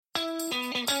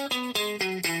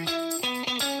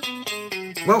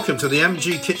Welcome to the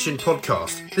MG Kitchen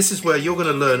Podcast. This is where you're going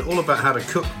to learn all about how to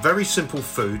cook very simple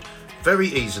food, very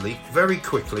easily, very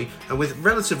quickly, and with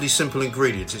relatively simple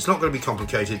ingredients. It's not going to be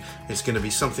complicated, it's going to be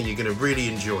something you're going to really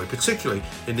enjoy, particularly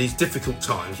in these difficult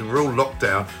times when we're all locked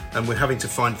down and we're having to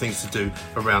find things to do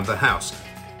around the house.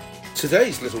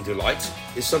 Today's little delight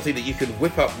is something that you can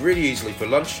whip up really easily for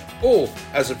lunch or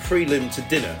as a prelim to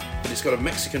dinner, but it's got a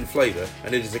Mexican flavour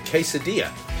and it is a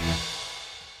quesadilla.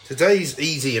 Today's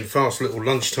easy and fast little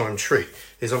lunchtime treat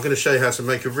is I'm going to show you how to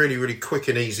make a really quick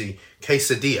and easy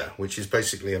quesadilla, which is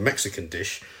basically a Mexican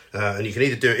dish. And you can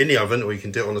either do it in the oven or you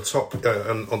can do it on the top,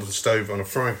 on the stove on a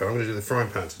frying pan. I'm going to do the frying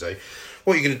pan today.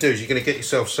 What you're going to do is you're going to get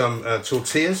yourself some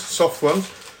tortillas, soft ones.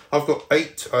 I've got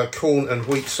 8 corn and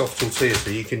wheat soft tortillas, so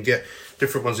you can get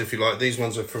different ones if you like. These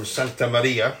ones are from Santa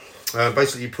Maria.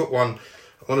 Basically, you put one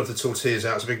of the tortillas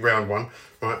out, it's a big round one.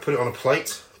 Right, put it on a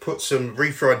plate. Put some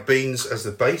refried beans as the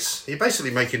base. You're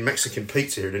basically making Mexican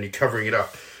pizza here, and then you're covering it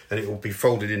up, and it will be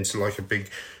folded into like a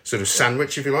big sort of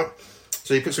sandwich, if you like.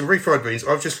 So you put some refried beans.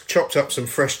 I've just chopped up some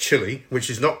fresh chili, which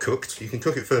is not cooked. You can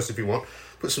cook it first if you want.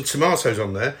 Put some tomatoes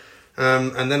on there,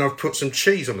 and then I've put some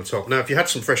cheese on the top. Now, if you had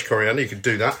some fresh coriander, you could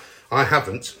do that. I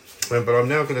haven't, but I'm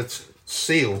now going to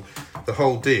seal the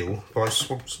whole deal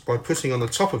by putting on the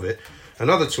top of it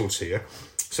another tortilla.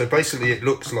 So basically, it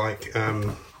looks like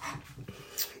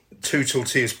 2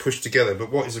 tortillas pushed together,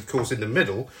 but what is of course in the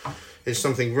middle is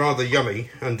something rather yummy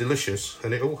and delicious,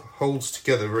 and it all holds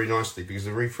together very nicely because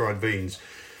the refried beans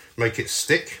make it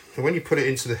stick. And when you put it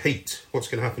into the heat, what's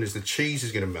going to happen is the cheese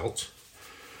is going to melt.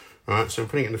 Alright, so I'm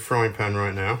putting it in the frying pan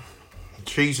right now. The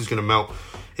cheese is going to melt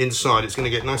inside. It's going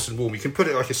to get nice and warm. You can put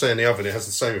it, like I say, in the oven. It has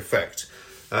the same effect.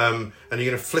 And you're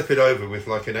going to flip it over with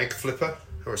like an egg flipper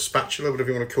or a spatula,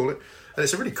 whatever you want to call it. And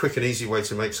it's a really quick and easy way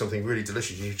to make something really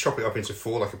delicious. You chop it up into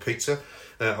 4 like a pizza.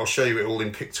 I'll show you it all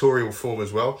in pictorial form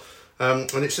as well.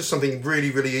 And it's just something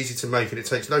really easy to make, and it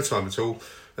takes no time at all.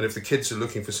 And if the kids are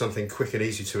looking for something quick and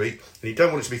easy to eat, and you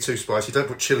don't want it to be too spicy, don't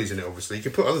put chilies in it, obviously. You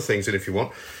can put other things in if you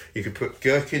want. You could put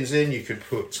gherkins in, you could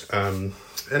put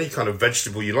any kind of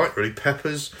vegetable you like, really.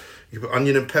 Peppers, you could put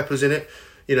onion and peppers in it.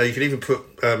 You know, you could even put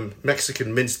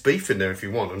Mexican minced beef in there if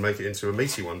you want and make it into a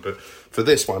meaty one. But for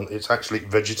this one, it's actually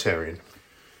vegetarian.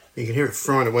 You can hear it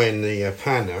frying away in the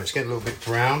pan now. It's getting a little bit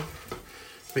brown,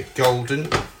 a bit golden.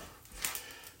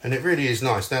 And it really is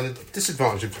nice. Now, the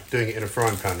disadvantage of doing it in a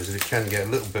frying pan is that it can get a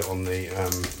little bit on the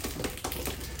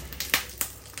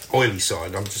oily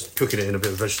side. I'm just cooking it in a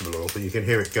bit of vegetable oil, but you can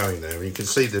hear it going there. And you can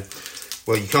see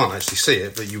well, you can't actually see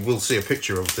it, but you will see a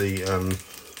picture of the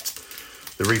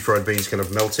refried beans kind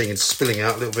of melting and spilling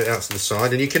out a little bit out to the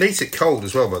side. And you can eat it cold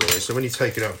as well, by the way. So when you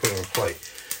take it out and put it on a plate,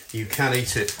 you can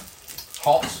eat it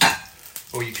hot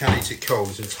or you can eat it cold.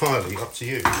 It's entirely up to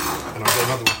you. And I've got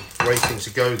another rating to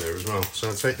go there as well. So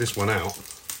I'll take this one out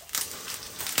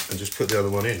and just put the other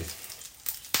one in,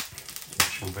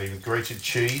 which will be with grated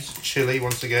cheese, chili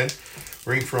once again,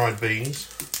 refried beans.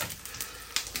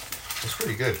 That's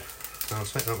pretty good. So I'll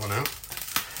take that one out,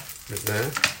 put it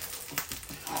there.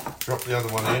 Drop the other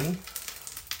one in.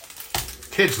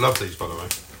 Kids love these, by the way.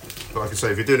 But like I say,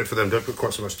 if you're doing it for them, don't put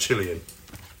quite so much chilli in.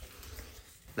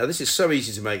 Now, this is so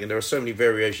easy to make, and there are so many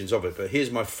variations of it, but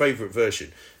here's my favourite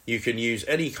version. You can use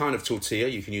any kind of tortilla.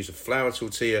 You can use a flour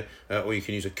tortilla, or you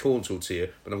can use a corn tortilla,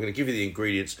 but I'm going to give you the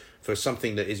ingredients for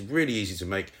something that is really easy to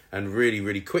make and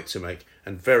really quick to make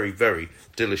and very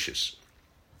delicious.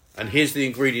 And here's the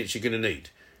ingredients you're going to need.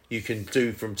 You can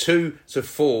do from 2 to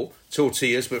 4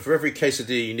 tortillas, but for every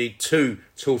quesadilla you need 2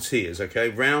 tortillas, okay?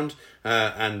 Round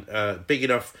and big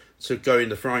enough to go in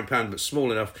the frying pan, but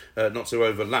small enough not to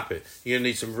overlap it. You're going to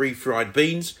need some refried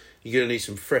beans, you're going to need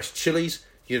some fresh chilies,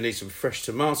 you're going to need some fresh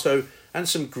tomato, and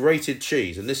some grated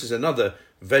cheese. And this is another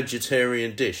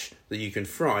vegetarian dish that you can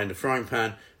fry in the frying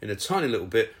pan in a tiny little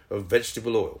bit of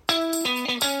vegetable oil.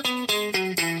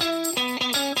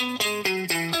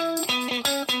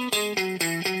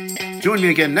 Join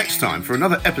me again next time for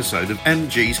another episode of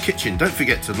MG's Kitchen. Don't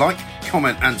forget to like,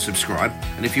 comment and subscribe.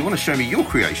 And if you want to show me your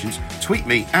creations, tweet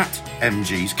me at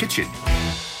MG's Kitchen.